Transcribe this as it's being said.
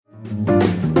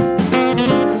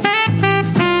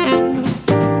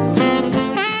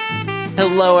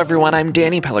Hello, everyone. I'm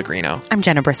Danny Pellegrino. I'm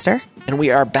Jenna Brister. And we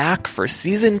are back for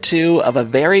Season 2 of A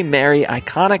Very Merry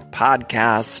Iconic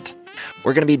Podcast.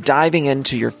 We're going to be diving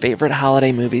into your favorite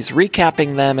holiday movies,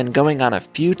 recapping them, and going on a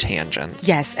few tangents.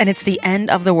 Yes, and it's the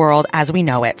end of the world as we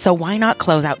know it. So why not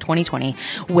close out 2020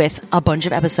 with a bunch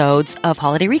of episodes of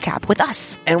Holiday Recap with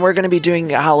us? And we're going to be doing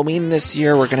Halloween this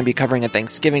year. We're going to be covering a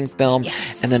Thanksgiving film.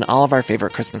 Yes. And then all of our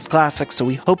favorite Christmas classics. So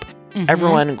we hope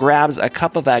everyone grabs a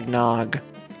cup of eggnog.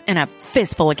 And a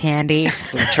fistful of candy.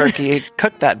 Some turkey.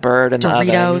 Cook that bird in the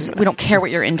Doritos. oven. We don't care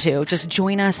what you're into. Just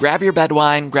join us. Grab your bed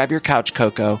wine. Grab your couch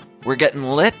cocoa. We're getting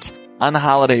lit on the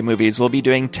holiday movies. We'll be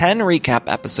doing 10 recap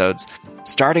episodes,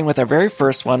 starting with our very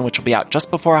first one, which will be out just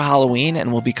before Halloween,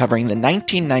 and we'll be covering the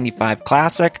 1995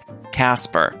 classic,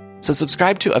 Casper. So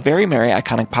subscribe to A Very Merry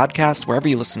Iconic Podcast wherever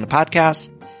you listen to podcasts,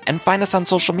 and find us on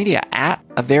social media at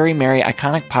A Very Merry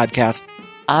Iconic Podcast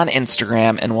on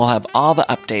Instagram, and we'll have all the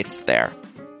updates there.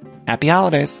 Happy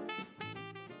holidays!